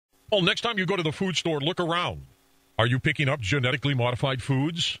Well, next time you go to the food store, look around. Are you picking up genetically modified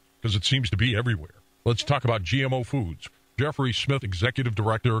foods? Because it seems to be everywhere. Let's talk about GMO foods. Jeffrey Smith, Executive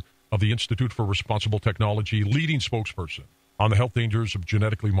Director of the Institute for Responsible Technology, leading spokesperson on the health dangers of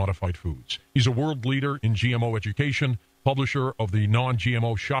genetically modified foods. He's a world leader in GMO education, publisher of the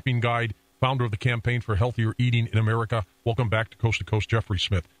Non-GMO Shopping Guide, founder of the Campaign for Healthier Eating in America. Welcome back to Coast, Jeffrey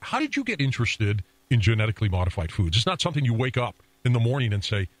Smith. How did you get interested in genetically modified foods? It's not something you wake up in the morning and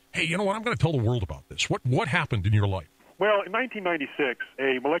say, hey, you know what, I'm going to tell the world about this. What happened in your life? Well, in 1996,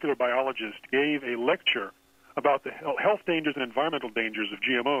 a molecular biologist gave a lecture about the health dangers and environmental dangers of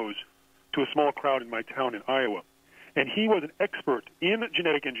GMOs to a small crowd in my town in Iowa. And he was an expert in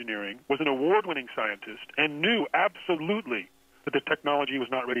genetic engineering, was an award-winning scientist, and knew absolutely that the technology was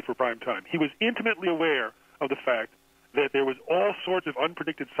not ready for prime time. He was intimately aware of the fact that there was all sorts of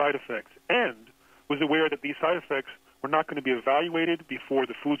unpredicted side effects, and was aware that these side effects were not going to be evaluated before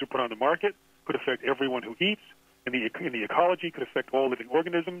the foods were put on the market, could affect everyone who eats, in the ecology, could affect all living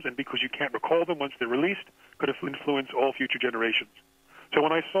organisms, and because you can't recall them once they're released, could influence all future generations. So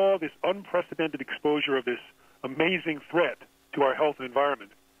when I saw this unprecedented exposure of this amazing threat to our health and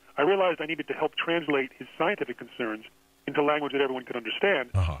environment, I realized I needed to help translate his scientific concerns into language that everyone could understand.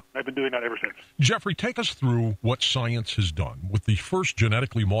 I've been doing that ever since. Jeffrey, take us through what science has done with the first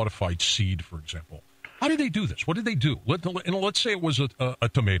genetically modified seed, for example. How did they do this? What did they do? Let's say it was a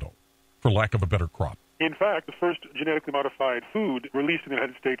tomato, for lack of a better crop. In fact, the first genetically modified food released in the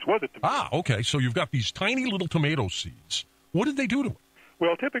United States was a tomato. Ah, okay. So you've got these tiny little tomato seeds. What did they do to it?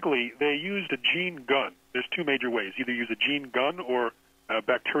 Well, typically, they used a gene gun. There's two major ways. Either use a gene gun or a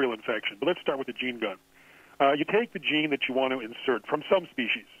bacterial infection. But let's start with the gene gun. You take the gene that you want to insert from some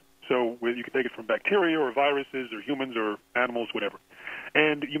species. So you can take it from bacteria or viruses or humans or animals, whatever.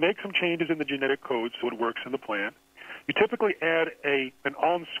 And you make some changes in the genetic code so it works in the plant. You typically add an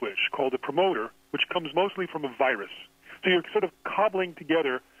on switch called a promoter, which comes mostly from a virus. So you're sort of cobbling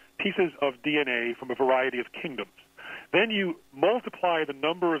together pieces of DNA from a variety of kingdoms. Then you multiply the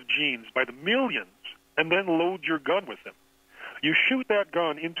number of genes by the millions and then load your gun with them. You shoot that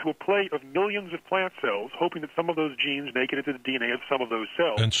gun into a plate of millions of plant cells, hoping that some of those genes make it into the DNA of some of those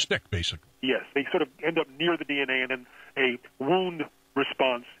cells. And stick, basically. Yes. They sort of end up near the DNA, and then a wound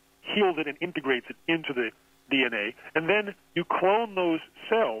response heals it and integrates it into the DNA. And then you clone those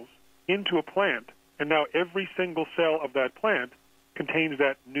cells into a plant, and now every single cell of that plant contains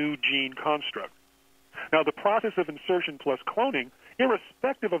that new gene construct. Now, the process of insertion plus cloning,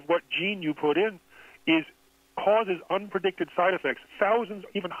 irrespective of what gene you put in, causes unpredicted side effects, thousands,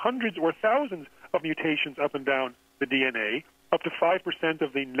 even hundreds or thousands of mutations up and down the DNA. Up to 5%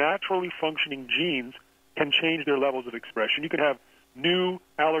 of the naturally functioning genes can change their levels of expression. You can have new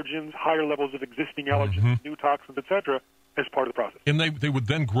allergens, higher levels of existing allergens, new toxins, etc., as part of the process. And they would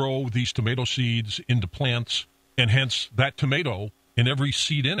then grow these tomato seeds into plants, and hence that tomato and every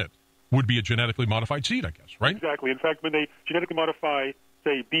seed in it would be a genetically modified seed, I guess, right? Exactly. In fact, when they genetically modify,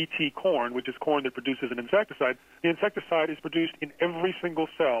 say, BT corn, which is corn that produces an insecticide, the insecticide is produced in every single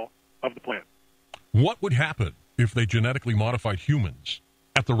cell of the plant. What would happen if they genetically modified humans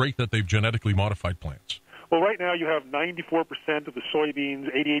at the rate that they've genetically modified plants? Well, right now you have 94% of the soybeans,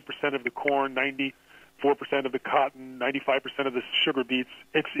 88% of the corn, 94% of the cotton, 95% of the sugar beets.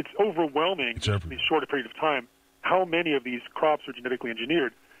 It's overwhelming in a short period of time how many of these crops are genetically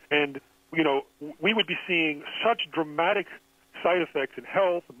engineered. And, you know, we would be seeing such dramatic side effects in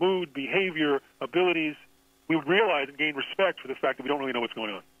health, mood, behavior, abilities. We would realize and gain respect for the fact that we don't really know what's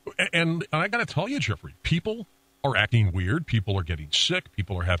going on. And I got to tell you, Jeffrey, people are acting weird. People are getting sick.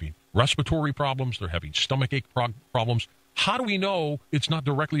 People are having respiratory problems. They're having stomachache problems. How do we know it's not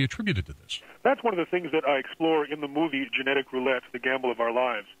directly attributed to this? That's one of the things that I explore in the movie Genetic Roulette, The Gamble of Our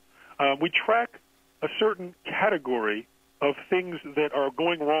Lives. We track a certain category of things that are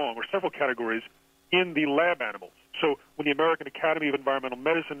going wrong, or several categories, in the lab animals. So when the American Academy of Environmental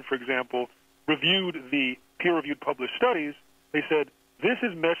Medicine, for example, reviewed the peer-reviewed published studies, they said, this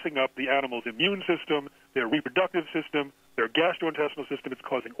is messing up the animal's immune system, their reproductive system, their gastrointestinal system. It's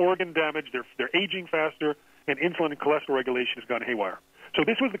causing organ damage. They're aging faster, and insulin and cholesterol regulation has gone haywire. So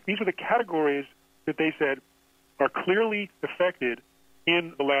these were the categories that they said are clearly affected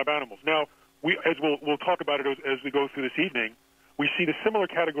in the lab animals. Now, as we'll talk about it as we go through this evening, we see the similar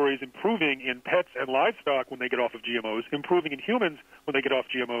categories improving in pets and livestock when they get off of GMOs, improving in humans when they get off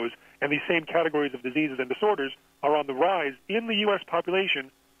GMOs, and these same categories of diseases and disorders are on the rise in the U.S.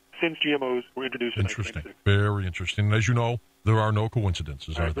 population since GMOs were introduced in 1996. Very interesting. And as you know, there are no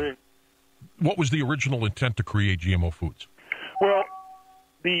coincidences, are there? What was the original intent to create GMO foods? Well,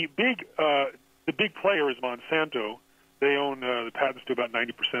 the big player is Monsanto. They own the patents to about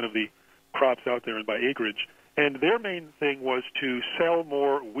 90% of the crops out there and by acreage. And their main thing was to sell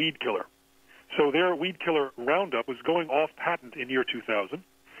more weed killer. So their weed killer Roundup was going off patent in year 2000,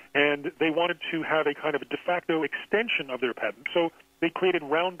 and they wanted to have a kind of a de facto extension of their patent. So they created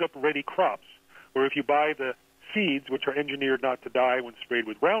Roundup-ready crops, where if you buy the seeds, which are engineered not to die when sprayed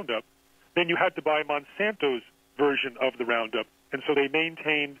with Roundup, then you had to buy Monsanto's version of the Roundup. And so they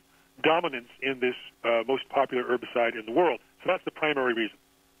maintained dominance in this most popular herbicide in the world. So that's the primary reason.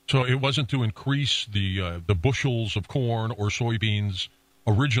 So it wasn't to increase the bushels of corn or soybeans.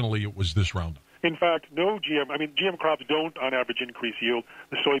 Originally, it was this Roundup. In fact, no GM. I mean, GM crops don't, on average, increase yield.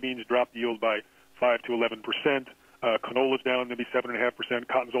 The soybeans drop the yield by 5 to 11%. Canola's down maybe 7.5%.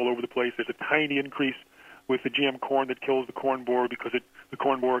 Cotton's all over the place. There's a tiny increase with the GM corn that kills the corn borer because the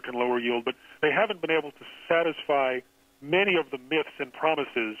corn borer can lower yield. But they haven't been able to satisfy many of the myths and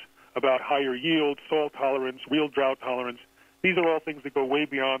promises about higher yield, salt tolerance, real drought tolerance. These are all things that go way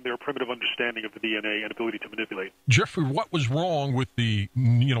beyond their primitive understanding of the DNA and ability to manipulate. Jeffrey, what was wrong with the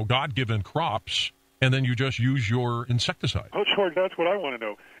God-given crops, and then you just use your insecticide? Oh, George, that's what I want to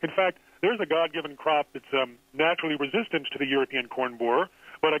know. In fact, there's a God-given crop that's naturally resistant to the European corn borer,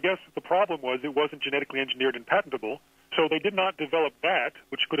 but I guess the problem was it wasn't genetically engineered and patentable, so they did not develop that,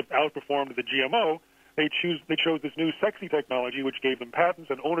 which could have outperformed the GMO. They chose this new sexy technology, which gave them patents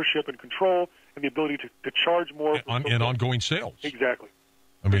and ownership and control and the ability to charge more. And ongoing sales. Exactly.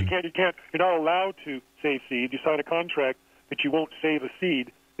 I mean, you're not allowed to save seed. You sign a contract that you won't save a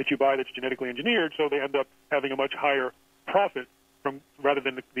seed that you buy that's genetically engineered, so they end up having a much higher profit rather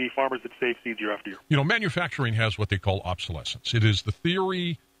than the farmers that save seeds year after year. Manufacturing has what they call obsolescence. It is the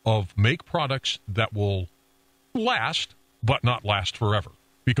theory of make products that will last, but not last forever.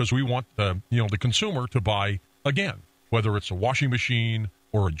 Because we want the consumer to buy again, whether it's a washing machine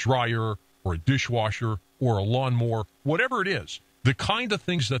or a dryer or a dishwasher or a lawnmower, whatever it is. The kind of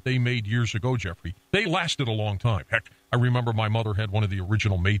things that they made years ago, Jeffrey, they lasted a long time. Heck, I remember my mother had one of the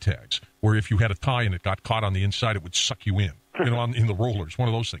original Maytags, where if you had a tie and it got caught on the inside, it would suck you in, in the rollers, one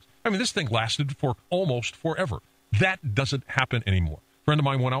of those things. I mean, this thing lasted for almost forever. That doesn't happen anymore. A friend of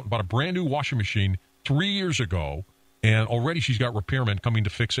mine went out and bought a brand new washing machine 3 years ago, and already she's got repairmen coming to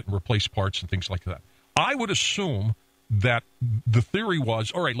fix it and replace parts and things like that. I would assume that the theory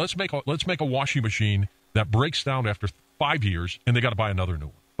was, all right, let's make a washing machine that breaks down after 5 years, and they got to buy another new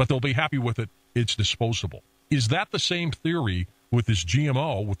one. But they'll be happy with it. It's disposable. Is that the same theory with this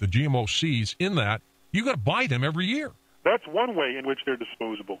GMO, with the GMO seeds, in that you got to buy them every year? That's one way in which they're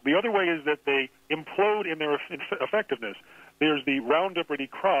disposable. The other way is that they implode in their effectiveness. There's the Roundup-ready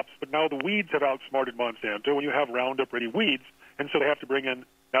crops, but now the weeds have outsmarted Monsanto when you have Roundup-ready weeds, and so they have to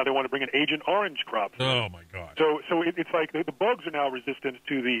now they want to bring in Agent Orange crops. Oh, my God. So it's like the bugs are now resistant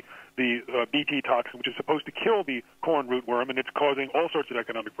to the Bt toxin, which is supposed to kill the corn rootworm, and it's causing all sorts of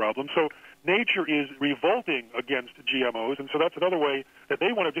economic problems. So nature is revolting against GMOs, and so that's another way that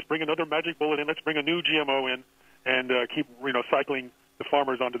they want to just bring another magic bullet in. Let's bring a new GMO in and keep cycling the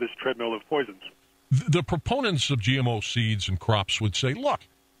farmers onto this treadmill of poisons. The proponents of GMO seeds and crops would say, look,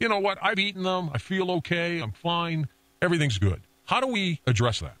 you know what, I've eaten them, I feel okay, I'm fine, everything's good. How do we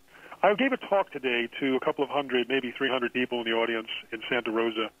address that? I gave a talk today to a couple of hundred, maybe 300 people in the audience in Santa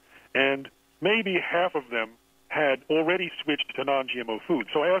Rosa, and maybe half of them had already switched to non-GMO foods.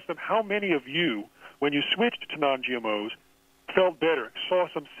 So I asked them, how many of you, when you switched to non-GMOs, felt better, saw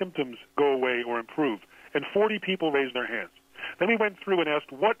some symptoms go away or improve? And 40 people raised their hands. Then we went through and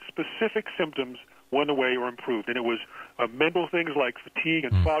asked what specific symptoms went away or improved. And it was mental things like fatigue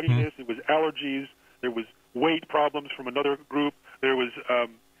and fogginess. It was allergies. There was weight problems from another group. There was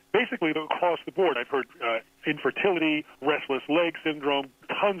basically across the board. I've heard infertility, restless leg syndrome,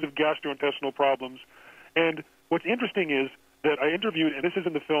 tons of gastrointestinal problems. And what's interesting is that I interviewed, and this is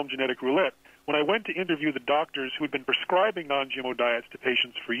in the film Genetic Roulette, when I went to interview the doctors who had been prescribing non-GMO diets to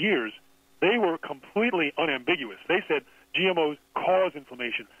patients for years, they were completely unambiguous. They said GMOs cause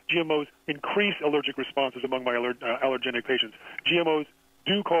inflammation. GMOs increase allergic responses among my allergenic patients. GMOs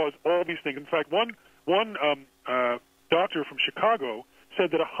do cause all these things. In fact, one doctor from Chicago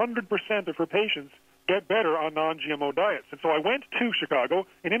said that 100% of her patients get better on non-GMO diets. And so I went to Chicago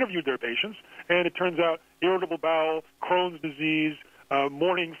and interviewed their patients, and it turns out irritable bowel, Crohn's disease,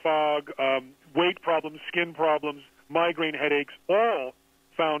 morning fog, weight problems, skin problems, migraine headaches, all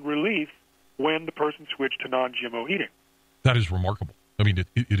found relief when the person switched to non-GMO eating. That is remarkable. I mean,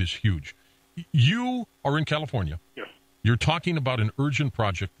 it is huge. You are in California. Yes. You're talking about an urgent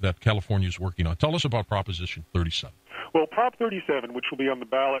project that California is working on. Tell us about Proposition 37. Well, Prop 37, which will be on the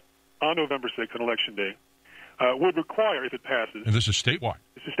ballot on November 6th on Election Day, would require, if it passes... And this is statewide.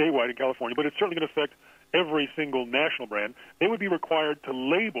 This is statewide in California, but it's certainly going to affect every single national brand, they would be required to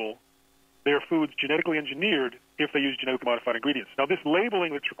label their foods genetically engineered if they use genetically modified ingredients. Now, this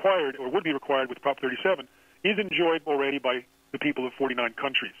labeling that's required, or would be required with Prop 37, is enjoyed already by the people of 49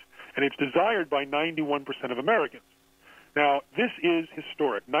 countries, and it's desired by 91% of Americans. Now, this is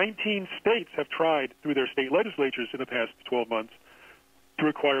historic. 19 states have tried through their state legislatures in the past 12 months to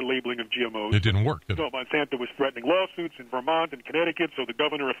require labeling of GMOs. It didn't work, did it? No, Monsanto was threatening lawsuits in Vermont and Connecticut, so the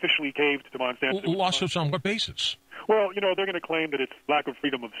governor officially caved to Monsanto. Lawsuits on what basis? Well, they're going to claim that it's lack of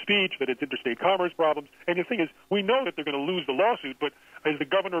freedom of speech, that it's interstate commerce problems. And the thing is, we know that they're going to lose the lawsuit, but as the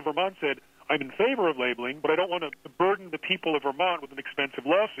governor of Vermont said, I'm in favor of labeling, but I don't want to burden the people of Vermont with an expensive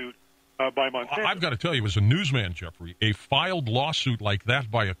lawsuit by Monsanto. I've got to tell you, as a newsman, Jeffrey, a filed lawsuit like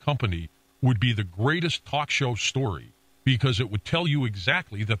that by a company would be the greatest talk show story, because it would tell you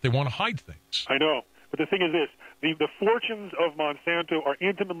exactly that they want to hide things. I know. But the thing is this, the fortunes of Monsanto are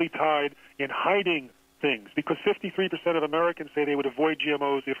intimately tied in hiding things, because 53% of Americans say they would avoid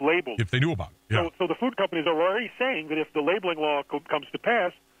GMOs if labeled. If they knew about it, yeah. So the food companies are already saying that if the labeling law comes to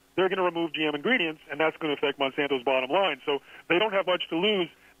pass, they're going to remove GM ingredients, and that's going to affect Monsanto's bottom line. So they don't have much to lose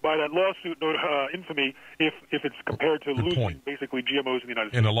by that lawsuit infamy if it's compared to losing basically GMOs in the United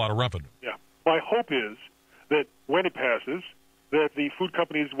States. And a lot of revenue. Yeah. My hope is that when it passes, that the food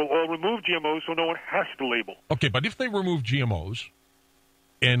companies will all remove GMOs so no one has to label. Okay, but if they remove GMOs,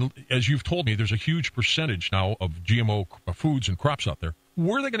 and as you've told me, there's a huge percentage now of GMO foods and crops out there,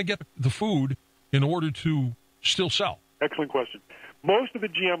 where are they going to get the food in order to still sell? Excellent question. Most of the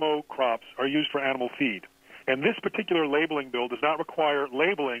GMO crops are used for animal feed, and this particular labeling bill does not require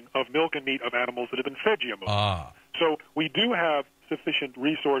labeling of milk and meat of animals that have been fed GMOs. So we do have sufficient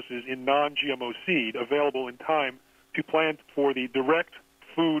resources in non-GMO seed available in time to plant for the direct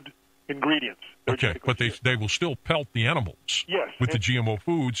food ingredients. Okay, but they will still pelt the animals with the GMO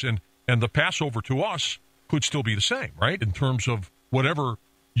foods, and the Passover to us could still be the same, right? In terms of whatever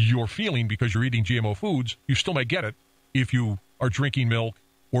you're feeling because you're eating GMO foods, you still may get it if you are drinking milk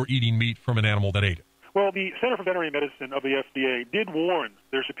or eating meat from an animal that ate it. Well, the Center for Veterinary Medicine of the FDA did warn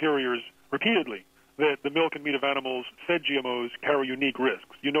their superiors repeatedly that the milk and meat of animals fed GMOs carry unique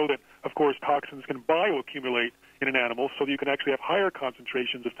risks. You know that, of course, toxins can bioaccumulate in an animal, so that you can actually have higher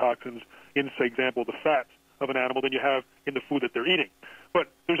concentrations of toxins in, say, example, the fats of an animal than you have in the food that they're eating.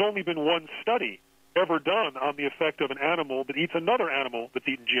 But there's only been one study ever done on the effect of an animal that eats another animal that's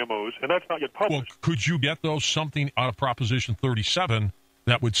eaten GMOs, and that's not yet published. Well, could you get something out of Proposition 37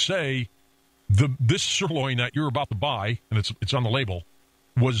 that would say this sirloin that you're about to buy, and it's on the label,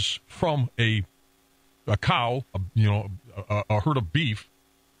 was from a cow, a herd of beef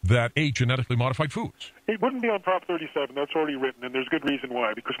that ate genetically modified foods? It wouldn't be on Prop 37. That's already written, and there's good reason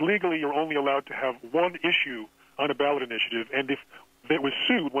why. Because legally, you're only allowed to have one issue on a ballot initiative, and if it was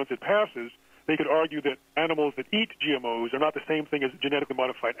sued once it passes, they could argue that animals that eat GMOs are not the same thing as genetically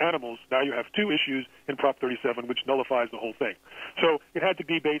modified animals. Now you have two issues in Prop 37, which nullifies the whole thing. So it had to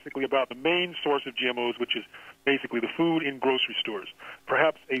be basically about the main source of GMOs, which is basically the food in grocery stores.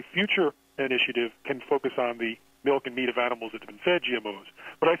 Perhaps a future initiative can focus on the milk and meat of animals that have been fed GMOs.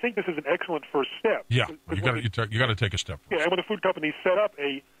 But I think this is an excellent first step. Yeah, you got to take a step first. Yeah, and when the food companies set up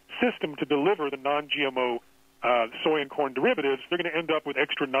a system to deliver the non-GMO soy and corn derivatives, they're going to end up with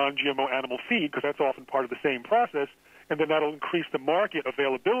extra non-GMO animal feed because that's often part of the same process, and then that'll increase the market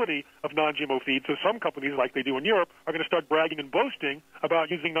availability of non-GMO feed. So some companies, like they do in Europe, are going to start bragging and boasting about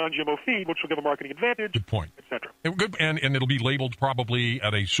using non-GMO feed, which will give a marketing advantage. Good point. Et cetera. And it'll be labeled probably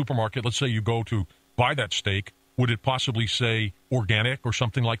at a supermarket. Let's say you go to buy that steak. Would it possibly say organic or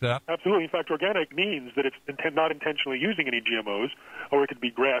something like that? Absolutely. In fact, organic means that it's not intentionally using any GMOs, or it could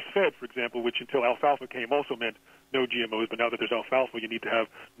be grass-fed, for example, which until alfalfa came also meant no GMOs. But now that there's alfalfa, you need to have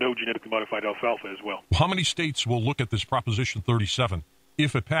no genetically modified alfalfa as well. How many states will look at this Proposition 37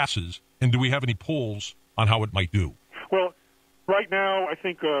 if it passes, and do we have any polls on how it might do? Well, right now I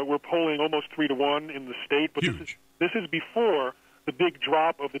think we're polling almost 3-1 in the state, but this is before the big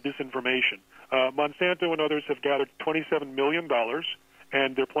drop of the disinformation. Monsanto and others have gathered $27 million,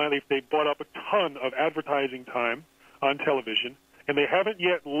 and they've bought up a ton of advertising time on television, and they haven't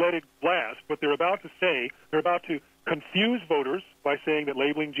yet let it blast, but they're about to confuse voters by saying that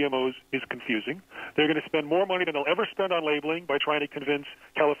labeling GMOs is confusing. They're going to spend more money than they'll ever spend on labeling by trying to convince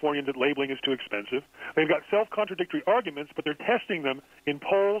Californians that labeling is too expensive. They've got self-contradictory arguments, but they're testing them in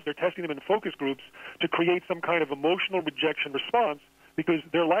polls, they're testing them in focus groups to create some kind of emotional rejection response, because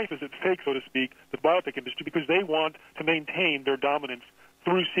their life is at stake, so to speak, the biotech industry, because they want to maintain their dominance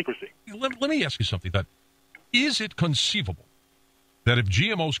through secrecy. Let me ask you something. Is it conceivable that if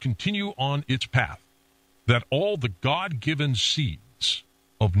GMOs continue on its path, that all the God-given seeds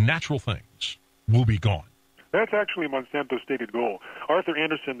of natural things will be gone. That's actually Monsanto's stated goal. Arthur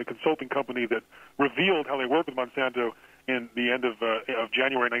Andersen, the consulting company that revealed how they work with Monsanto in the end of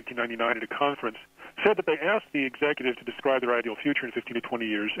January 1999 at a conference, said that they asked the executive to describe their ideal future in 15 to 20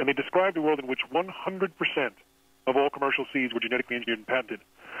 years, and they described a world in which 100% of all commercial seeds were genetically engineered and patented.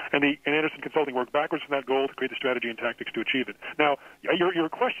 And Andersen Consulting worked backwards from that goal to create the strategy and tactics to achieve it. Now, your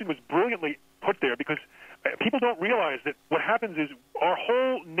question was brilliantly put there, because people don't realize that what happens is our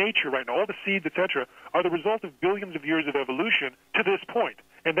whole nature right now, all the seeds, etc., are the result of billions of years of evolution to this point.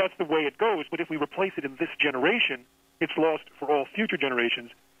 And that's the way it goes. But if we replace it in this generation, it's lost for all future generations.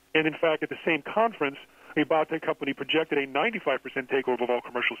 And in fact, at the same conference, a biotech company projected a 95% takeover of all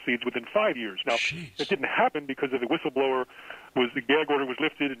commercial seeds within 5 years. Now, it didn't happen because of the whistleblower. The gag order was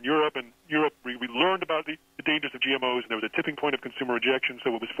lifted in Europe, and Europe, we learned about the dangers of GMOs, and there was a tipping point of consumer rejection,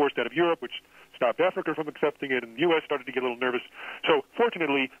 so it was forced out of Europe, which stopped Africa from accepting it, and the U.S. started to get a little nervous. So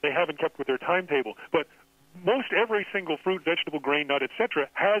fortunately, they haven't kept with their timetable. But most every single fruit, vegetable, grain, nut, etc.,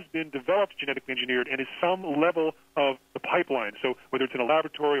 has been developed genetically engineered and is some level of the pipeline. So whether it's in a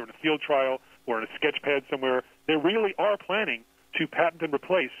laboratory or in a field trial or in a sketch pad somewhere, they really are planning to patent and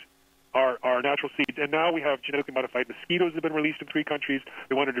replace our natural seeds. And now we have genetically modified mosquitoes that have been released in 3 countries.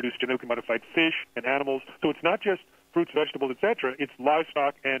 They want to introduce genetically modified fish and animals. So it's not just fruits, vegetables, etc. It's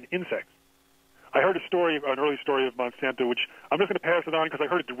livestock and insects. I heard an early story of Monsanto, which I'm just going to pass it on because I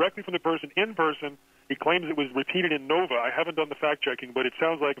heard it directly from the person in person. He claims it was repeated in Nova. I haven't done the fact-checking, but it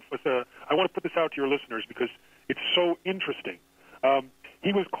sounds like I want to put this out to your listeners because it's so interesting.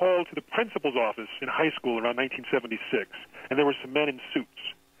 He was called to the principal's office in high school around 1976, and there were some men in suits.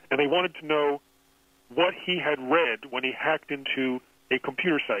 And they wanted to know what he had read when he hacked into a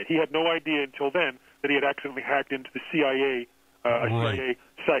computer site. He had no idea until then that he had accidentally hacked into the CIA CIA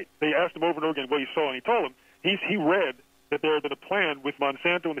site. They asked him over and over again what he saw, and he told them he read that there had been a plan with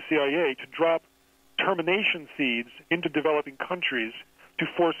Monsanto and the CIA to drop termination seeds into developing countries to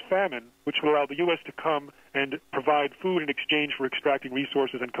force famine, which would allow the U.S. to come and provide food in exchange for extracting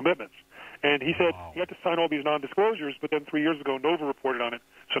resources and commitments. And he said he had to sign all these non-disclosures, but then 3 years ago, Nova reported on it,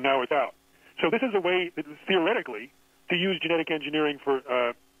 so now it's out. So this is a way, theoretically, to use genetic engineering for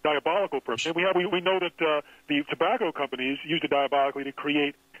diabolical purposes. And we know that the tobacco companies used it diabolically to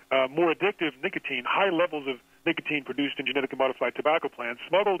create more addictive nicotine, high levels of nicotine produced in genetically modified tobacco plants,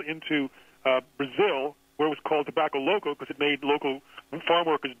 smuggled into Brazil, where it was called tobacco loco because it made local farm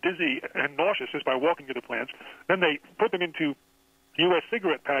workers dizzy and nauseous just by walking to the plants. Then they put them into U.S.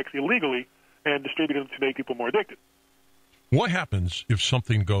 cigarette packs illegally and distributed them to make people more addicted. What happens if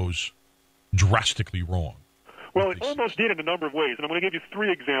something goes drastically wrong? Well, it almost did in a number of ways, and I'm going to give you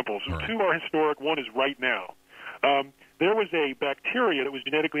 3 examples. Right. 2 are historic, 1 is right now. There was a bacteria that was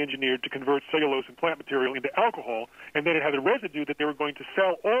genetically engineered to convert cellulose and plant material into alcohol, and then it had a residue that they were going to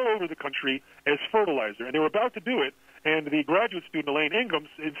sell all over the country as fertilizer. And they were about to do it, and the graduate student, Elaine Ingham,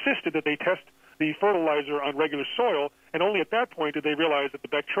 insisted that they test the fertilizer on regular soil, and only at that point did they realize that the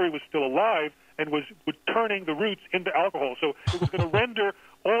bacteria was still alive and was turning the roots into alcohol. So it was going to render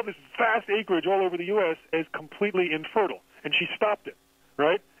all this vast acreage all over the U.S. as completely infertile, and she stopped it,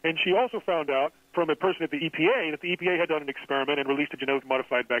 right? And she also found out from a person at the EPA that the EPA had done an experiment and released a genetically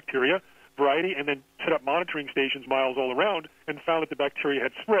modified bacteria variety and then set up monitoring stations miles all around and found that the bacteria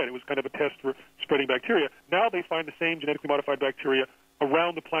had spread. It was kind of a test for spreading bacteria. Now they find the same genetically modified bacteria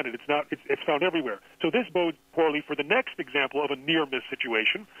around the planet. It's found everywhere. So this bodes poorly for the next example of a near-miss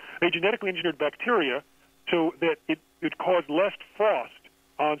situation. They genetically engineered bacteria so that it caused less frost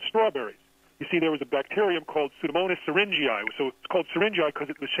on strawberries. You see, there was a bacterium called Pseudomonas syringii. So it's called syringii because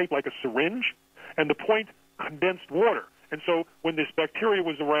it was shaped like a syringe, and the point condensed water. And so when this bacteria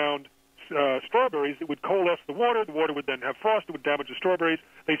was around strawberries, it would coalesce the water. The water would then have frost. It would damage the strawberries.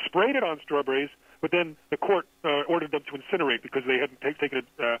 They sprayed it on strawberries, but then the court ordered them to incinerate because they hadn't taken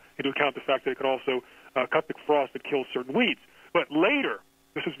into account the fact that it could also cut the frost that kills certain weeds. But later,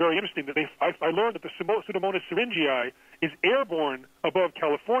 this is very interesting, that I learned that the Pseudomonas syringii is airborne above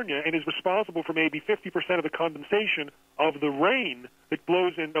California and is responsible for maybe 50% of the condensation of the rain that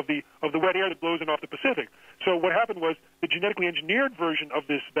blows in, of the wet air that blows in off the Pacific. So what happened was the genetically engineered version of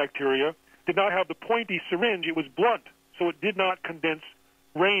this bacteria did not have the pointy syringe. It was blunt, so it did not condense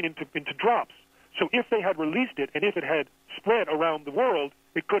rain into drops. So if they had released it and if it had spread around the world,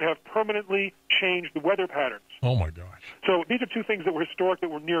 it could have permanently changed the weather patterns. Oh, my gosh. So these are 2 things that were historic that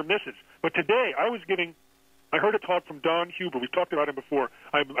were near misses. But today I heard a talk from Don Huber. We've talked about him before.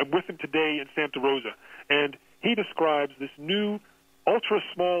 I'm with him today in Santa Rosa. And he describes this new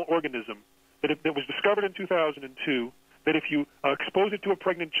ultra-small organism that was discovered in 2002 that if you expose it to a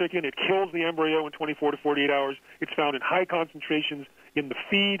pregnant chicken, it kills the embryo in 24 to 48 hours. It's found in high concentrations in the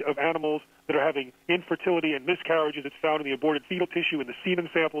feed of animals that are having infertility and miscarriages. It's found in the aborted fetal tissue in the semen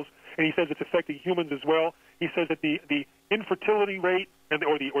samples, and he says it's affecting humans as well. He says that the infertility rate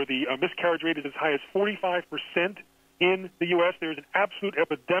or the miscarriage rate is as high as 45% in the U.S. There is an absolute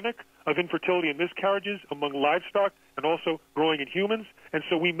epidemic of infertility and miscarriages among livestock and also growing in humans, and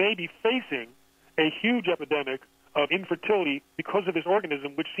so we may be facing a huge epidemic of infertility because of this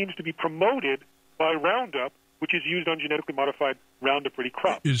organism, which seems to be promoted by Roundup, which is used on genetically modified Roundup-ready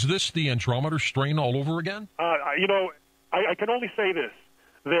crops. Is this the Andromeda strain all over again? I can only say this,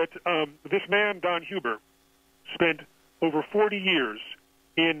 that this man, Don Huber, spent over 40 years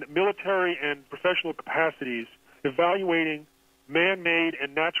in military and professional capacities evaluating man-made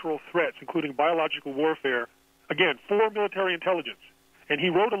and natural threats, including biological warfare, again, for military intelligence. And he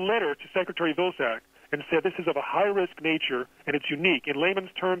wrote a letter to Secretary Vilsack and said this is of a high-risk nature and it's unique. In layman's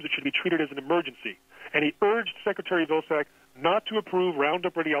terms, it should be treated as an emergency. And he urged Secretary Vilsack not to approve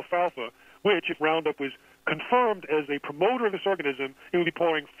Roundup-ready alfalfa, which, if Roundup was confirmed as a promoter of this organism, it would be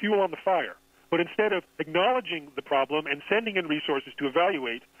pouring fuel on the fire. But instead of acknowledging the problem and sending in resources to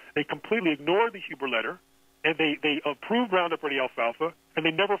evaluate, they completely ignored the Huber letter, and they approved Roundup-ready alfalfa, and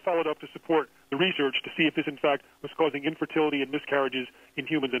they never followed up to support the research to see if this, in fact, was causing infertility and miscarriages in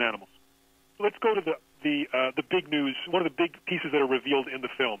humans and animals. So let's go to the big news, one of the big pieces that are revealed in the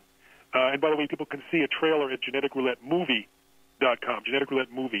film. And by the way, people can see a trailer at geneticroulettemovie.com, Genetic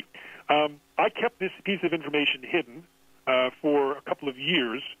Roulette Movie. I kept this piece of information hidden for a couple of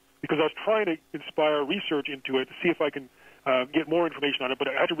years because I was trying to inspire research into it to see if I can get more information on it, but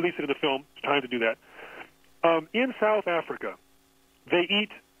I had to release it in the film. It's time to do that. In South Africa, they eat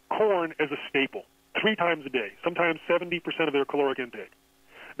corn as a staple 3 times a day, sometimes 70% of their caloric intake.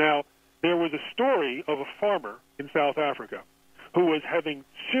 Now, there was a story of a farmer in South Africa who was having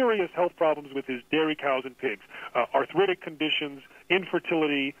serious health problems with his dairy cows and pigs, arthritic conditions,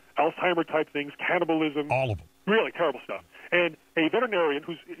 infertility, Alzheimer-type things, cannibalism. All of them. Really terrible stuff. And a veterinarian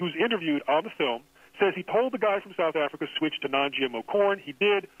who's interviewed on the film says he told the guy from South Africa to switch to non-GMO corn. He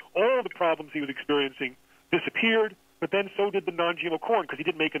did. All the problems he was experiencing disappeared, but then so did the non-GMO corn because he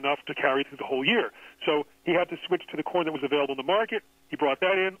didn't make enough to carry through the whole year. So he had to switch to the corn that was available in the market. He brought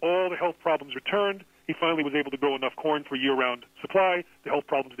that in. All the health problems returned. He finally was able to grow enough corn for year-round supply. The health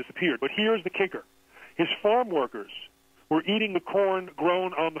problems disappeared. But here's the kicker. His farm workers were eating the corn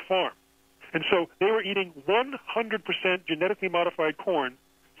grown on the farm. And so they were eating 100% genetically modified corn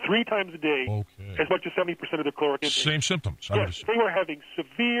 3 times a day, as much as 70% of their caloric intake. Same symptoms. Yes, they were having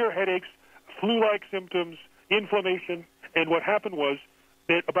severe headaches, flu-like symptoms, inflammation, and what happened was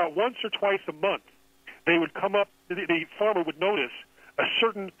that about once or twice a month, they would come up, the farmer would notice a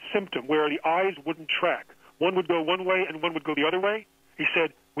certain symptom where the eyes wouldn't track. One would go one way and one would go the other way. He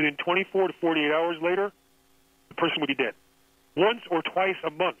said within 24 to 48 hours later, the person would be dead. Once or twice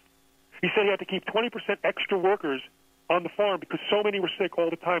a month. He said he had to keep 20% extra workers on the farm because so many were sick all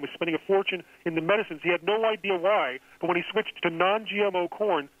the time, was spending a fortune in the medicines. He had no idea why, but when he switched to non-GMO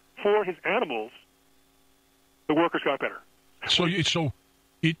corn for his animals, the workers got better. So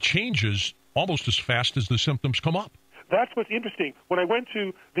it changes almost as fast as the symptoms come up. That's what's interesting. When I went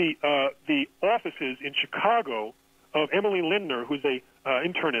to the offices in Chicago of Emily Lindner, who's a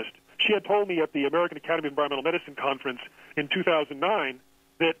internist, she had told me at the American Academy of Environmental Medicine conference in 2009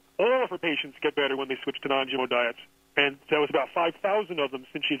 that all of her patients get better when they switch to non-GMO diets, and there was about 5,000 of them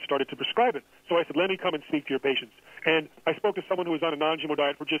since she had started to prescribe it. So I said, let me come and speak to your patients. And I spoke to someone who was on a non-GMO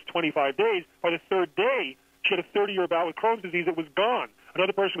diet for just 25 days. By the 3rd day, she had a 30-year bout with Crohn's disease that was gone.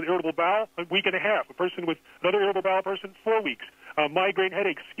 Another person with irritable bowel, a week and a half. A person with another irritable bowel person, 4 weeks. Migraine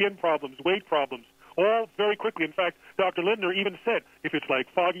headaches, skin problems, weight problems, all very quickly. In fact, Dr. Lindner even said if it's like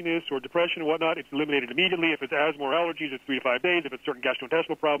fogginess or depression and whatnot, it's eliminated immediately. If it's asthma or allergies, it's 3 to 5 days. If it's certain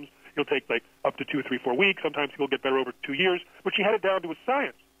gastrointestinal problems, it'll take like up to 2, 3, 4 weeks. Sometimes people get better over 2 years. But she had it down to a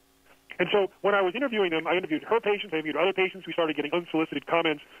science. And so when I was interviewing them, I interviewed her patients, I interviewed other patients. We started getting unsolicited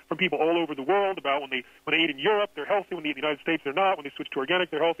comments from people all over the world about when they eat in Europe, they're healthy. When they eat in the United States, they're not. When they switch to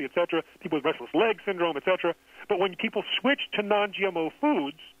organic, they're healthy, etc. People with restless leg syndrome, etc. But when people switch to non-GMO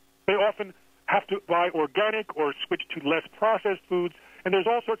foods, they often have to buy organic or switch to less processed foods. And there's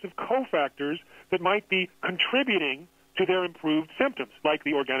all sorts of cofactors that might be contributing to their improved symptoms, like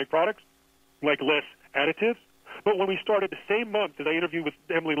the organic products, like less additives. But when we started the same month that I interviewed with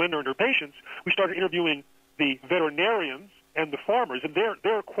Emily Lindner and her patients, we started interviewing the veterinarians and the farmers, and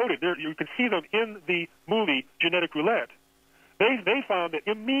they're quoted. You can see them in the movie Genetic Roulette. They found that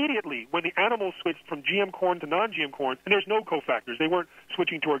immediately when the animals switched from GM corn to non-GM corn, and there's no cofactors, they weren't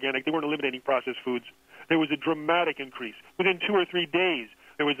switching to organic, they weren't eliminating processed foods, there was a dramatic increase. Within 2 or 3 days,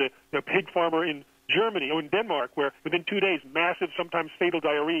 there was a pig farmer in Germany or in Denmark where within 2 days, massive, sometimes fatal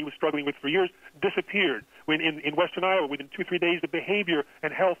diarrhea he was struggling with for years disappeared. When in Western Iowa, within 2 or 3 days, the behavior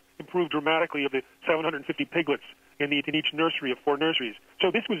and health improved dramatically of the 750 piglets in each nursery of 4 nurseries.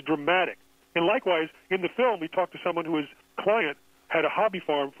 So this was dramatic. And likewise, in the film, we talked to someone who his client had a hobby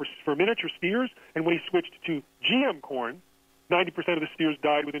farm for miniature steers, and when he switched to GM corn, 90% of the steers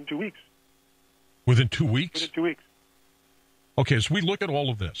died within 2 weeks. Within 2 weeks? Within 2 weeks. Okay, as we look at all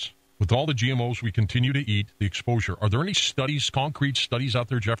of this, with all the GMOs we continue to eat, the exposure, are there any studies, concrete studies out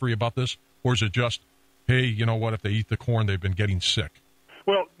there, Jeffrey, about this? Or is it just, hey, you know what, if they eat the corn, they've been getting sick?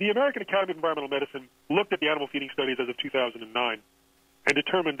 Well, the American Academy of Environmental Medicine looked at the animal feeding studies as of 2009 and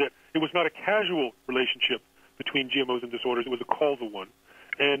determined that it was not a casual relationship between GMOs and disorders. It was a causal one.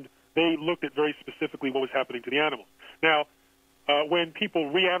 And they looked at very specifically what was happening to the animals. Now, when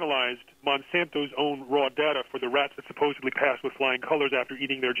people reanalyzed Monsanto's own raw data for the rats that supposedly passed with flying colors after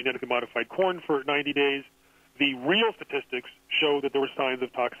eating their genetically modified corn for 90 days, the real statistics show that there were signs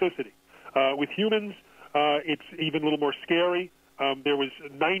of toxicity. With humans, it's even a little more scary. There was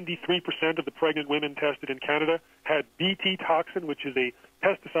 93% of the pregnant women tested in Canada had Bt toxin, which is a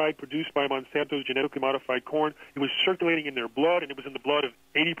pesticide produced by Monsanto's genetically modified corn. It was circulating in their blood, and it was in the blood of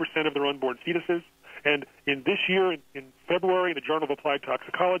 80% of their unborn fetuses. And in this year, in February, in the Journal of Applied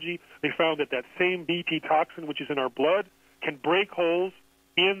Toxicology, they found that that same Bt toxin, which is in our blood, can break holes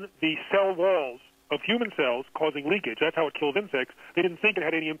in the cell walls of human cells, causing leakage. That's how it kills insects. They didn't think it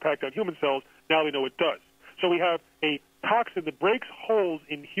had any impact on human cells. Now they know it does. So we have a toxin that breaks holes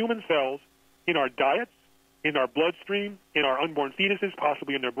in human cells in our diets, in our bloodstream, in our unborn fetuses,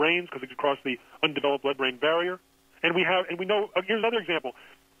 possibly in their brains because it could cross the undeveloped blood-brain barrier. And we know, here's another example,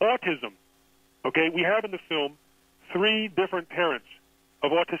 autism. Okay, we have in the film 3 different parents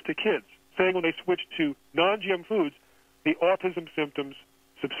of autistic kids saying when they switch to non-GM foods, the autism symptoms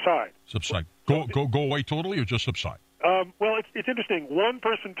subside. Subside. Go away totally or just subside? Well, it's interesting. One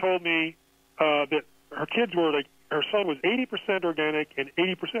person told me that her kids were her son was 80% organic and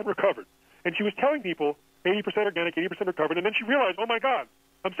 80% recovered. And she was telling people 80% organic, 80% recovered, and then she realized, oh my God,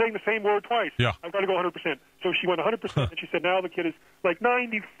 I'm saying the same word twice. Yeah. I've got to go 100%. So she went 100%, and she said now the kid is like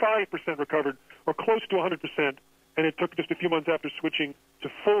 95% recovered or close to 100%, and it took just a few months after switching to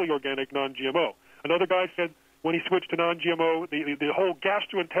fully organic non-GMO. Another guy said when he switched to non-GMO, the whole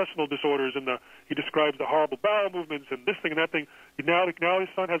gastrointestinal disorders, and he describes the horrible bowel movements and this thing and that thing. Now his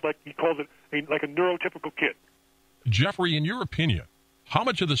son has, he calls it like a neurotypical kid. Jeffrey, in your opinion, how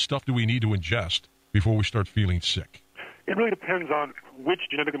much of this stuff do we need to ingest before we start feeling sick? It really depends on which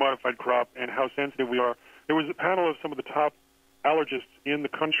genetically modified crop and how sensitive we are. There was a panel of some of the top allergists in the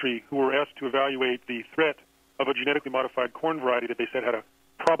country who were asked to evaluate the threat of a genetically modified corn variety that they said had a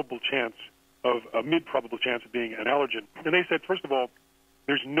mid-probable chance of being an allergen. And they said, first of all,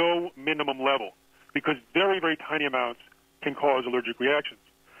 there's no minimum level because very, very tiny amounts can cause allergic reactions.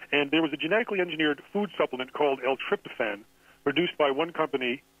 And there was a genetically engineered food supplement called L-tryptophan produced by one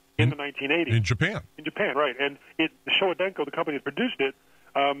company in the 1980s. In Japan. In Japan, right. And Showa-Denko, the company that produced it,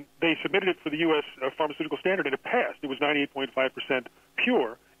 they submitted it for the U.S. Pharmaceutical Standard, and it passed. It was 98.5%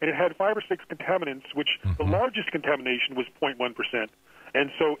 pure, and it had 5 or 6 contaminants, which the largest contamination was 0.1%.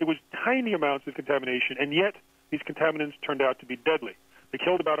 And so it was tiny amounts of contamination, and yet these contaminants turned out to be deadly. They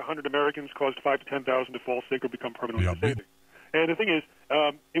killed about 100 Americans, caused 5,000 to 10,000 to fall sick or become permanently disabled. And the thing is,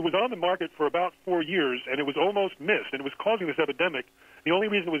 it was on the market for about 4 years, and it was almost missed, and it was causing this epidemic. The only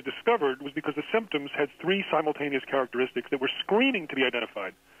reason it was discovered was because the symptoms had 3 simultaneous characteristics that were screaming to be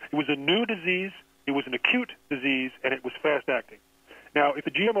identified. It was a new disease, it was an acute disease, and it was fast-acting. Now, if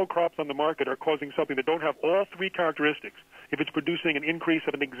the GMO crops on the market are causing something that don't have all 3 characteristics, if it's producing an increase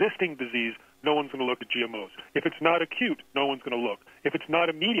of an existing disease, no one's going to look at GMOs. If it's not acute, no one's going to look. If it's not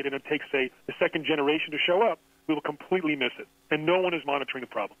immediate and it takes, say, the second generation to show up, we will completely miss it. And no one is monitoring the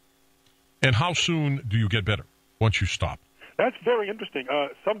problem. And how soon do you get better once you stop? That's very interesting.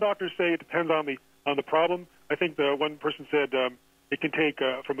 Some doctors say it depends on the problem. I think the one person said it can take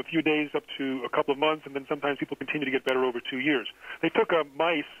from a few days up to a couple of months, and then sometimes people continue to get better over 2 years. They took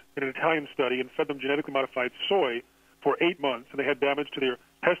mice in an Italian study and fed them genetically modified soy for 8 months, and they had damage to their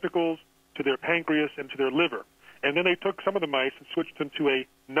testicles, to their pancreas, and to their liver. And then they took some of the mice and switched them to a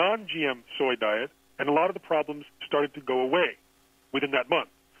non-GM soy diet, and a lot of the problems started to go away within that month.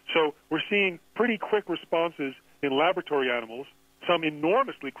 So we're seeing pretty quick responses in laboratory animals, some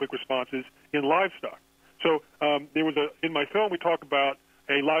enormously quick responses in livestock. So there was in my film we talk about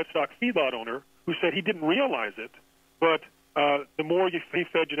a livestock feedlot owner who said he didn't realize it, but the more he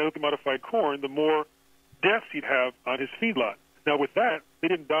fed genetically modified corn, the more deaths he'd have on his feedlot. Now, with that, they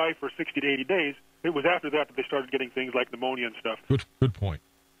didn't die for 60 to 80 days. It was after that they started getting things like pneumonia and stuff. Good point.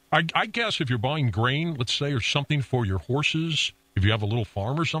 I guess if you're buying grain, let's say, or something for your horses, if you have a little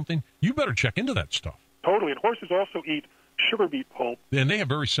farm or something, you better check into that stuff. Totally. And horses also eat sugar beet pulp. And they have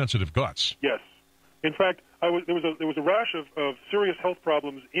very sensitive guts. Yes. In fact, there was a rash of serious health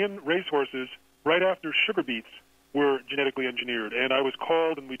problems in racehorses right after sugar beets were genetically engineered. And I was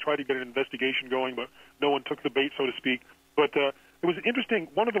called, and we tried to get an investigation going, but no one took the bait, so to speak. But it was interesting.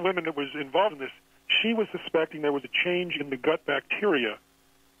 One of the women that was involved in this, she was suspecting there was a change in the gut bacteria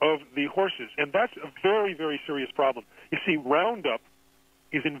of the horses. And that's a very, very serious problem. You see, Roundup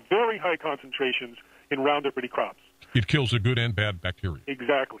is in very high concentrations in Roundup-ready crops. It kills the good and bad bacteria.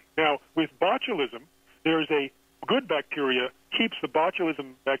 Exactly. Now, with botulism, there's a good bacteria keeps the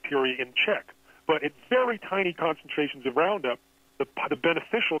botulism bacteria in check. But at very tiny concentrations of Roundup, the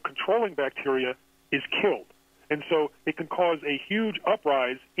beneficial controlling bacteria is killed. And so it can cause a huge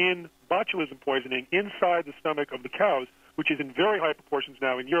uprise in botulism poisoning inside the stomach of the cows, which is in very high proportions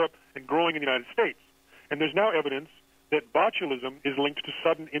now in Europe and growing in the United States. And there's now evidence that botulism is linked to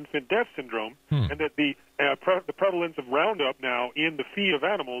sudden infant death syndrome, and that the prevalence of Roundup now in the feed of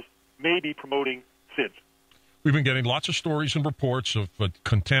animals may be promoting SIDS. We've been getting lots of stories and reports of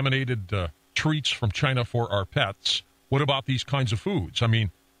contaminated treats from China for our pets. What about these kinds of foods? I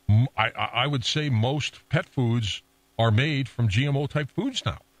mean, I would say most pet foods are made from GMO-type foods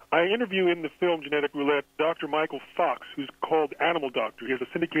now. I interview in the film Genetic Roulette Dr. Michael Fox, who's called Animal Doctor. He has a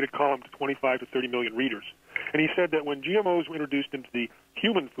syndicated column to 25 to 30 million readers. And he said that when GMOs were introduced into the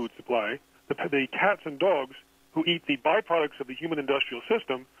human food supply, the cats and dogs who eat the byproducts of the human industrial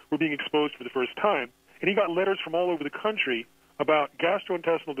system were being exposed for the first time. And he got letters from all over the country about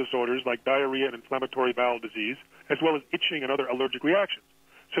gastrointestinal disorders like diarrhea and inflammatory bowel disease, as well as itching and other allergic reactions.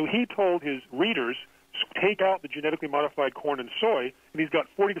 So he told his readers, take out the genetically modified corn and soy, and he's got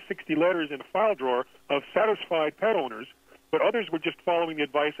 40 to 60 letters in a file drawer of satisfied pet owners, but others were just following the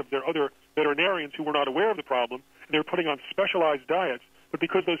advice of their other veterinarians who were not aware of the problem, and they were putting on specialized diets, but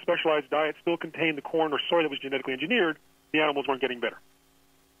because those specialized diets still contained the corn or soy that was genetically engineered, the animals weren't getting better.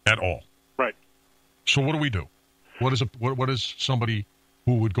 At all. Right. So what do we do? What is somebody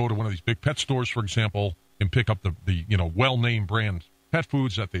who would go to one of these big pet stores, for example, and pick up the well-named brand pet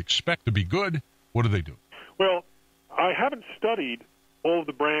foods that they expect to be good? What do they do? Well, I haven't studied all of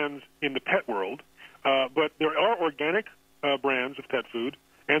the brands in the pet world, but there are organic brands of pet food,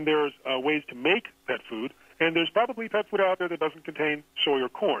 and there's ways to make pet food, and there's probably pet food out there that doesn't contain soy or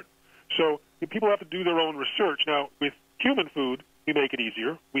corn. So people have to do their own research. Now, with human food, we make it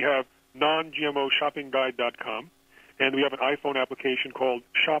easier. We have non-GMOshoppingguide.com, and we have an iPhone application called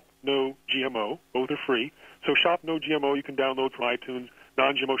Shop No GMO. Both are free. So Shop No GMO you can download from iTunes.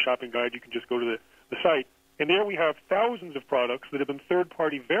 Non-GMO Shopping Guide, you can just go to the site. And there we have thousands of products that have been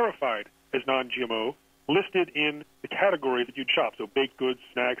third-party verified as non-GMO, listed in the category that you'd shop, so baked goods,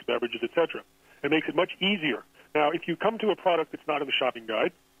 snacks, beverages, etc. It makes it much easier. Now, if you come to a product that's not in the shopping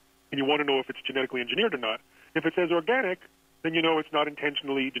guide, and you want to know if it's genetically engineered or not, if it says organic, then you know it's not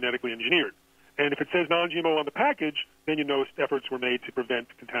intentionally genetically engineered. And if it says non-GMO on the package, then you know efforts were made to prevent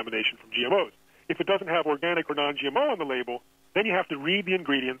contamination from GMOs. If it doesn't have organic or non-GMO on the label, then you have to read the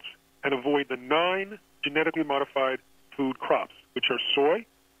ingredients and avoid the 9 genetically modified food crops, which are soy,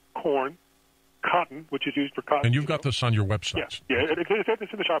 corn, cotton, which is used for cotton. And you've got this on your website. Yeah,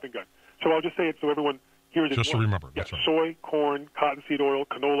 it's in the shopping guide. So I'll just say it so everyone hears it. Just to remember. Yeah, that's right. Soy, corn, cottonseed oil,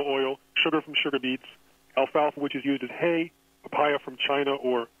 canola oil, sugar from sugar beets, alfalfa, which is used as hay, papaya from China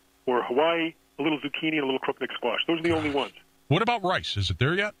or Hawaii, a little zucchini, and a little crookneck squash. Those are the only ones. What about rice? Is it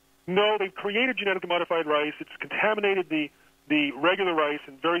there yet? No, they've created genetically modified rice. It's contaminated the regular rice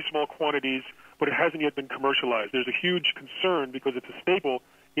in very small quantities, but it hasn't yet been commercialized. There's a huge concern because it's a staple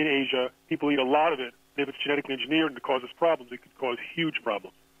in Asia. People eat a lot of it. If it's genetically engineered and it causes problems, it could cause huge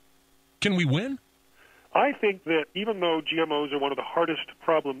problems. Can we win? I think that even though GMOs are one of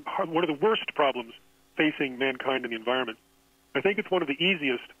the worst problems facing mankind and the environment, I think it's one of the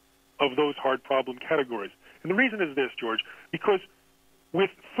easiest of those hard problem categories. And the reason is this, George, because with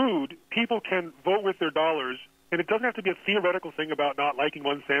food, people can vote with their dollars, and it doesn't have to be a theoretical thing about not liking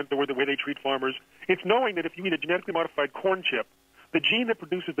Monsanto or the way they treat farmers. It's knowing that if you eat a genetically modified corn chip, the gene that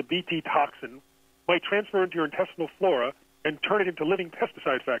produces the Bt toxin might transfer into your intestinal flora and turn it into living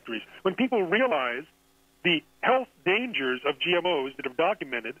pesticide factories. When people realize the health dangers of GMOs that are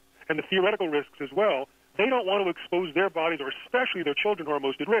documented and the theoretical risks as well, they don't want to expose their bodies, or especially their children who are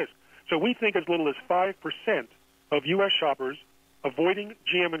most at risk. So we think as little as 5% of U.S. shoppers avoiding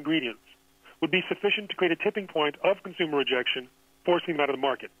GM ingredients would be sufficient to create a tipping point of consumer rejection, forcing them out of the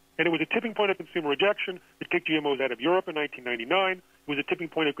market. And it was a tipping point of consumer rejection that kicked GMOs out of Europe in 1999. It was a tipping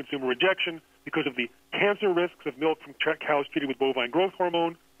point of consumer rejection because of the cancer risks of milk from cows treated with bovine growth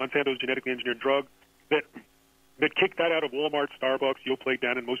hormone, Monsanto's genetically engineered drug, that kicked that out of Walmart, Starbucks, Yoplait,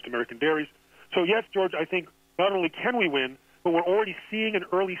 down in most American dairies. So yes, George, I think not only can we win, but we're already seeing an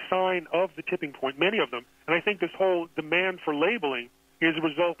early sign of the tipping point, many of them. And I think this whole demand for labeling is a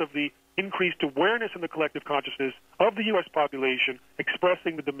result of the increased awareness in the collective consciousness of the U.S. population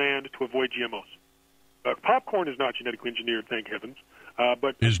expressing the demand to avoid GMOs. Popcorn is not genetically engineered, thank heavens.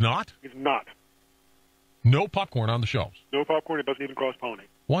 But is not? Is not. No popcorn on the shelves? No popcorn. It doesn't even cross-pollinate.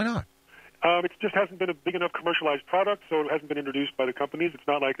 Why not? It just hasn't been a big enough commercialized product, so it hasn't been introduced by the companies. It's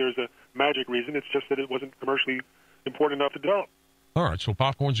not like there's a magic reason. It's just that it wasn't commercially important enough to develop. All right, so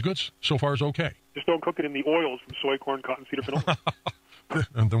popcorn's good. So far is okay. Just don't cook it in the oils from soy, corn, cottonseed, or canola.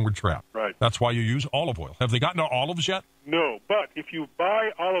 And then we're trapped. Right. That's why you use olive oil. Have they gotten to olives yet? No, but if you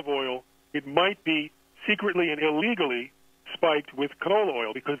buy olive oil, it might be secretly and illegally spiked with canola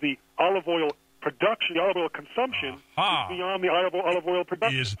oil because the olive oil production, the olive oil consumption is beyond the olive oil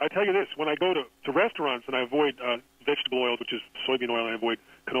production. I tell you this, when I go to restaurants and I avoid vegetable oils, which is soybean oil, and I avoid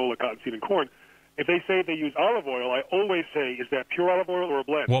canola, cottonseed, and corn, if they say they use olive oil, I always say, is that pure olive oil or a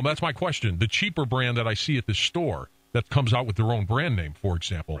blend? Well, that's my question. The cheaper brand that I see at the store that comes out with their own brand name, for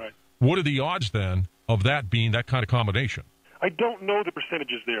example, right. What are the odds then of that being that kind of combination? I don't know the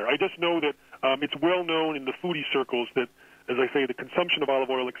percentages there. I just know that it's well known in the foodie circles that, as I say, the consumption of olive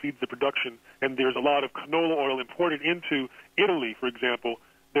oil exceeds the production, and there's a lot of canola oil imported into Italy, for example,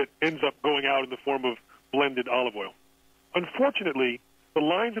 that ends up going out in the form of blended olive oil. Unfortunately, the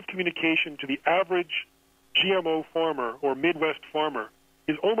lines of communication to the average GMO farmer or Midwest farmer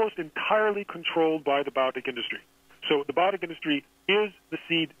is almost entirely controlled by the biotech industry. So the biotech industry is the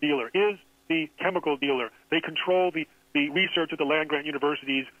seed dealer, is the chemical dealer. They control the research at the land-grant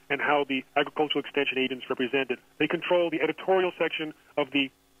universities and how the agricultural extension agents represent it. They control the editorial section of the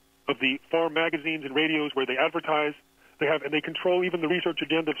farm magazines and radios where they advertise. And they control even the research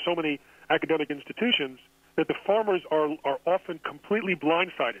agenda of so many academic institutions that the farmers are often completely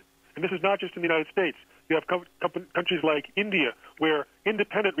blindsided. And this is not just in the United States. You have countries like India where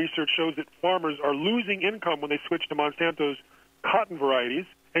independent research shows that farmers are losing income when they switch to Monsanto's cotton varieties,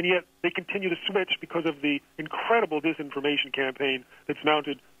 and yet they continue to switch because of the incredible disinformation campaign that's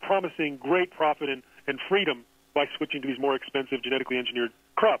mounted, promising great profit and freedom by switching to these more expensive genetically engineered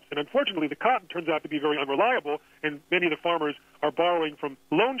crops. And unfortunately, the cotton turns out to be very unreliable, and many of the farmers are borrowing from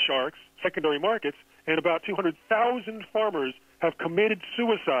loan sharks, secondary markets, and about 200,000 farmers have committed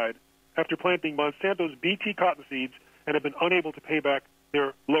suicide after planting Monsanto's BT cotton seeds and have been unable to pay back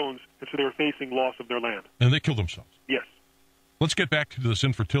their loans, and so they're facing loss of their land. And they kill themselves. Yes. Let's get back to this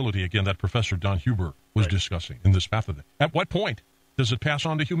infertility again that Professor Don Huber was discussing in this pathogen. At what point does it pass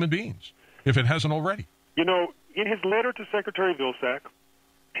on to human beings, if it hasn't already? You know, in his letter to Secretary Vilsack,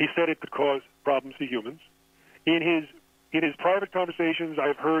 he said it could cause problems to humans. In his private conversations,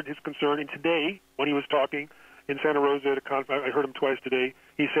 I've heard his concern. And today, when he was talking in Santa Rosa at a conference, I heard him twice today,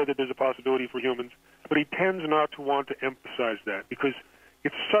 he said that there's a possibility for humans. But he tends not to want to emphasize that because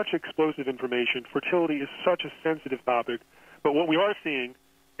it's such explosive information. Fertility is such a sensitive topic. But what we are seeing,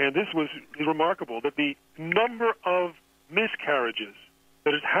 and this is remarkable, that the number of miscarriages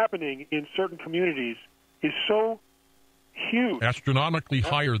that is happening in certain communities is so huge. Astronomically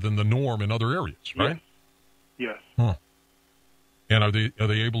higher than the norm in other areas, right? Yes. Huh. And are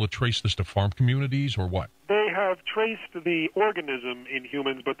they able to trace this to farm communities or what? They have traced the organism in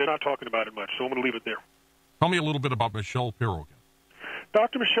humans, but they're not talking about it much, so I'm going to leave it there. Tell me a little bit about Michelle Perro again.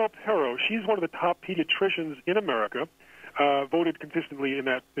 Dr. Michelle Perro, she's one of the top pediatricians in America, voted consistently in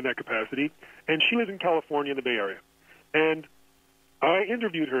that capacity, and she lives in California in the Bay Area. And I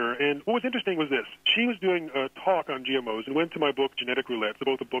interviewed her, and what was interesting was this. She was doing a talk on GMOs and went to my book, Genetic Roulette, so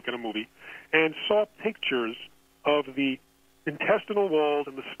both a book and a movie, and saw pictures of the intestinal walls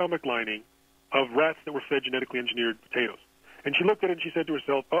and the stomach lining of rats that were fed genetically engineered potatoes. And she looked at it and she said to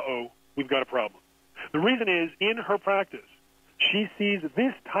herself, uh-oh, we've got a problem. The reason is, in her practice, she sees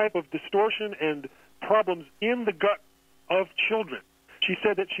this type of distortion and problems in the gut of children. She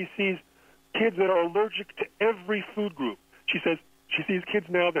said that she sees kids that are allergic to every food group. She says she sees kids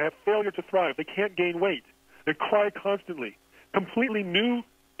now that have failure to thrive. They can't gain weight. They cry constantly. Completely new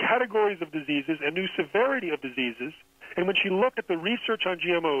categories of diseases and new severity of diseases. And when she looked at the research on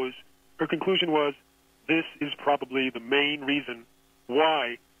GMOs, her conclusion was this is probably the main reason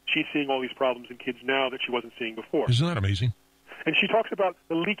why she's seeing all these problems in kids now that she wasn't seeing before. Isn't that amazing? And she talks about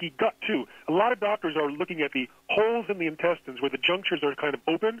the leaky gut, too. A lot of doctors are looking at the holes in the intestines where the junctures are kind of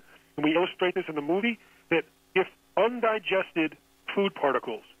open, and we illustrate this in the movie, that if undigested food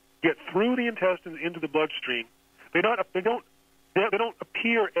particles get through the intestines into the bloodstream, they don't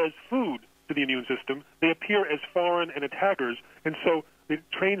appear as food to the immune system. They appear as foreign and attackers, and so it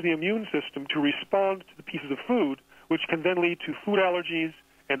trains the immune system to respond to the pieces of food, which can then lead to food allergies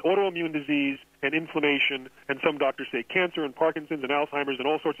and autoimmune disease and inflammation, and some doctors say cancer and Parkinson's and Alzheimer's and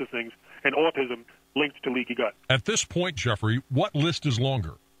all sorts of things, and autism linked to leaky gut. At this point, Jeffrey, what list is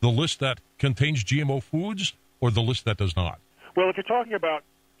longer? The list that contains GMO foods or the list that does not? Well, if you're talking about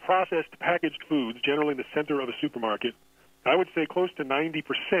processed packaged foods, generally in the center of a supermarket, I would say close to 90%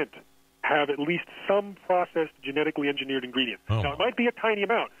 have at least some processed genetically engineered ingredient. Oh. Now, it might be a tiny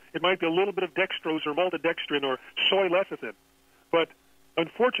amount. It might be a little bit of dextrose or maltodextrin or soy lecithin. But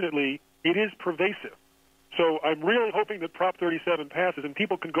unfortunately, it is pervasive. So I'm really hoping that Prop 37 passes, and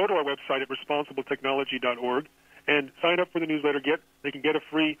people can go to our website at responsibletechnology.org and sign up for the newsletter. They can get a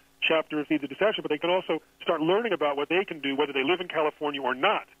free chapter of Seeds of Deception, but they can also start learning about what they can do, whether they live in California or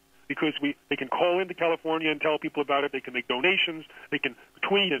not, because they can call into California and tell people about it. They can make donations. They can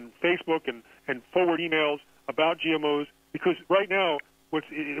tweet and Facebook and forward emails about GMOs, because right now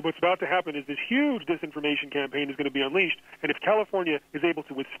what's about to happen is this huge disinformation campaign is going to be unleashed, and if California is able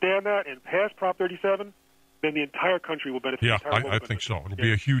to withstand that and pass Prop 37, then the entire country will benefit. Yeah, I think so. It'll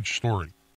be a huge story.